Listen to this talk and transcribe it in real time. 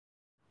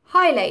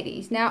Hi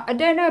ladies, now I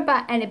don't know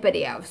about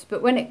anybody else,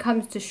 but when it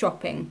comes to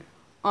shopping,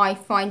 I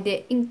find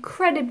it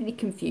incredibly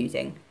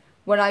confusing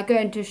when I go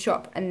into a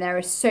shop and there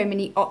are so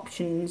many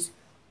options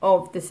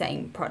of the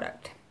same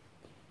product.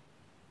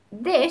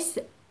 This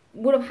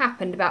would have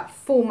happened about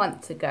 4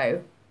 months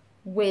ago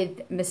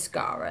with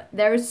mascara.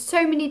 There are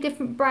so many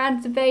different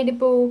brands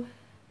available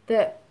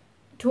that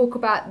talk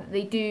about that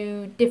they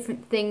do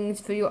different things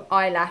for your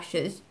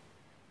eyelashes.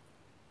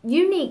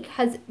 Younique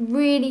has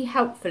really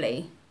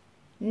helpfully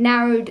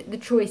narrowed the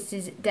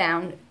choices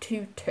down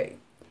to 2.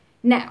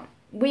 Now,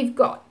 we've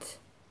got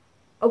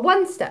a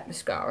one-step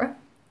mascara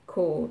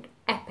called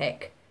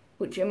Epic,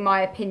 which in my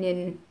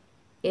opinion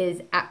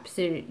is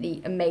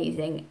absolutely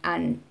amazing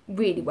and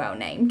really well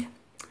named.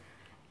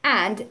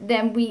 And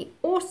then we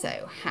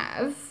also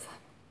have,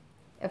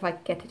 if I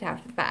can get it out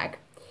of the bag,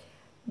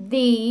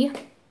 the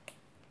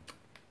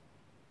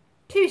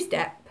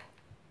two-step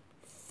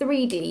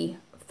 3D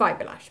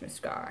Fibre Lash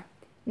Mascara.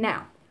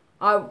 Now,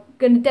 I'm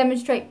going to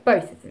demonstrate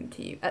both of them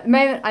to you. At the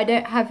moment, I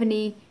don't have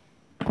any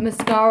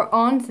mascara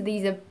on, so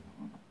these are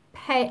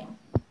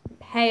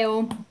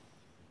pale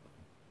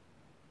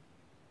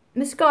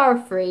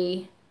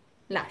mascara-free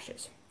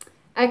lashes.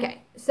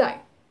 Okay, so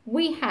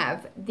we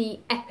have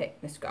the Epic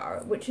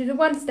mascara, which is a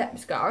one-step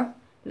mascara.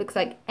 Looks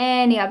like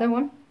any other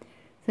one.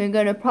 So I'm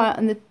going to apply it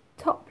on the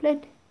top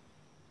lid.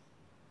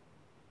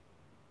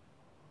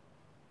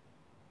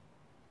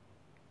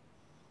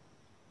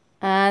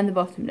 And the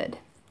bottom lid.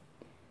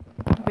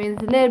 Bring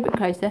this a little bit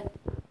closer.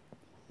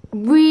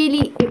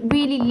 It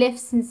really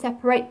lifts and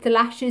separates the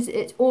lashes.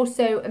 It's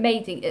also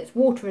amazing. It's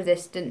water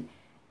resistant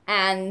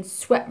and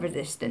sweat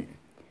resistant.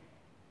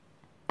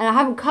 And I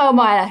haven't curled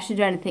my eyelashes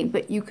or anything,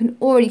 but you can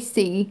already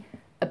see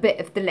a bit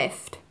of the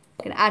lift.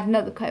 I'm going to add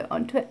another coat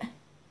onto it.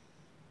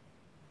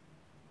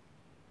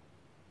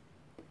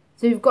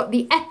 So we've got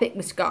the Epic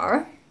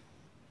mascara,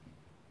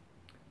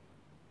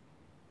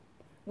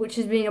 which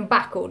has been on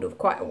back order for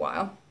quite a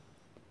while.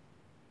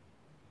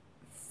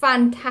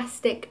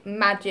 Fantastic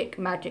magic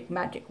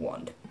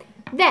wand.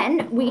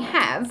 Then we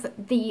have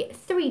the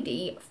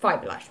 3D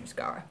Fibre Lash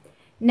Mascara.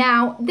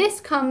 Now this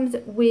comes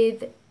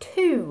with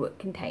 2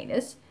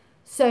 containers.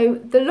 So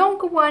the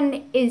longer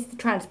one is the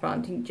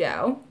transplanting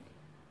gel,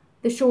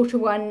 the shorter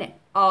one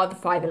are the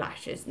fibre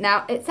lashes.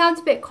 Now it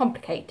sounds a bit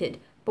complicated,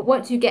 but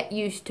once you get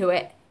used to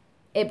it,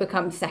 it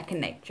becomes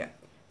second nature.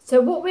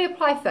 So what we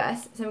apply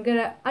first, so I'm going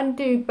to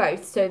undo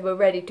both so we're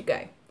ready to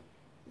go.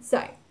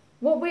 So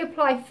what we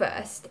apply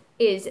first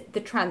is the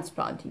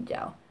transplanting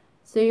gel.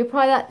 So you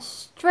apply that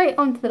straight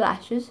onto the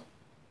lashes,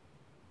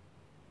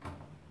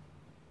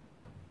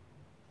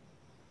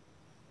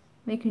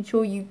 making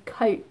sure you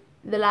coat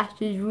the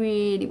lashes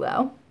really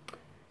well.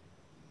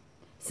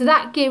 So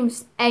that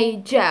gives a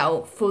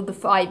gel for the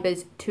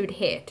fibres to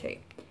adhere to.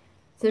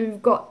 So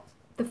we've got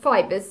the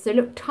fibres, so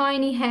look,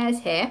 tiny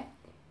hairs here.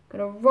 I'm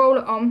going to roll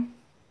it on,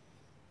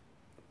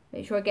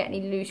 make sure I get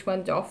any loose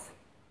ones off.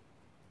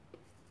 I'm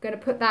going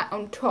to put that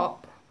on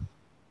top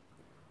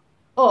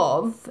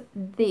of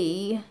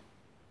the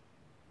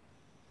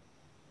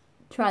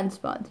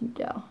transplanting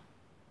gel.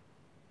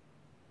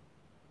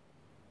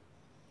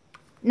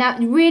 Now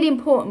it's really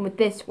important with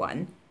this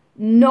one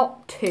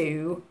not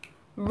to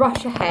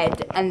rush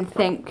ahead and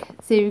think,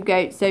 so we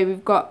go, so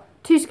we've got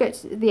 2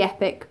 scopes of the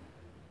Epic,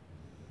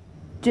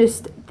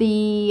 just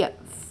the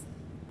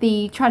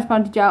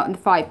transplanted gel and the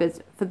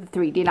fibres for the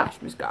 3D lash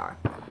mascara.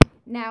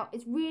 Now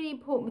it's really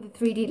important with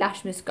the 3D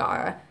lash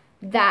mascara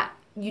that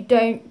you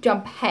don't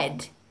jump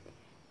ahead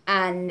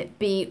and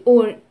be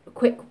all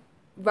quick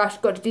rush,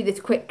 got to do this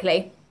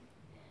quickly.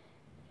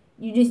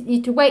 You just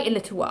need to wait a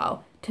little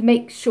while to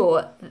make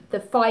sure that the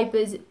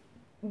fibres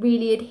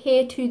really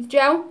adhere to the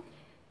gel,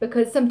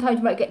 because sometimes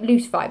you might get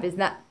loose fibres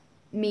and that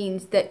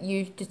means that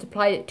you've just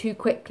applied it too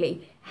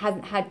quickly,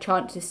 hasn't had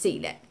chance to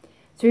seal it.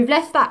 So we've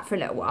left that for a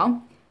little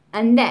while,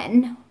 and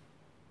then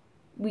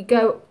we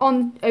go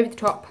on over the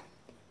top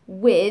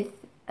with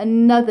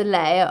another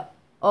layer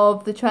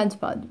of the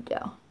transplanted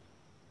gel.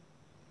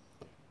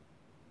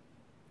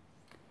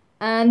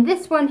 And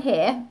this one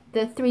here,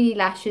 the 3D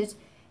lashes,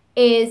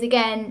 is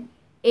again,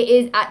 it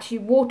is actually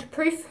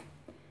waterproof,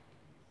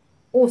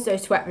 also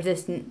sweat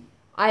resistant.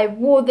 I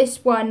wore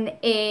this one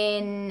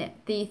in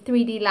the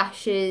 3D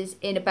lashes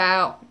in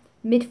about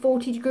mid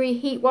 40-degree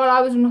heat while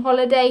I was on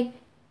holiday.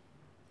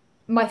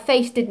 My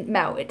face didn't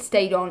melt, it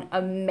stayed on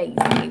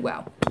amazingly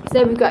well. So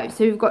there we go,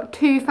 so we've got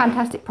 2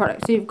 fantastic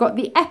products. So you've got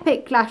the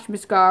Epic Lash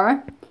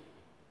Mascara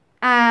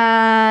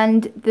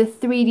and the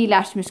 3D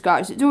Lash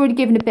Mascara, so it's already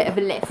given a bit of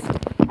a lift.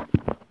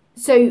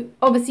 So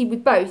obviously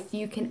with both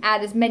you can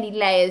add as many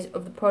layers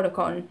of the product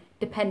on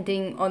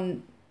depending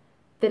on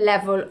the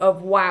level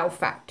of wow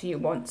factor you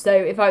want. So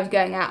if I was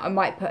going out, I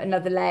might put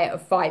another layer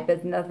of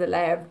fibres, another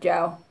layer of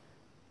gel.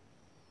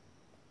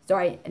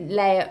 Sorry,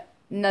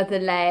 another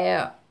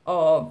layer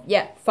of,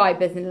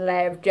 fibres and a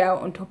layer of gel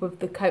on top of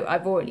the coat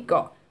I've already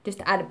got, just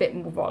to add a bit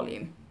more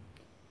volume.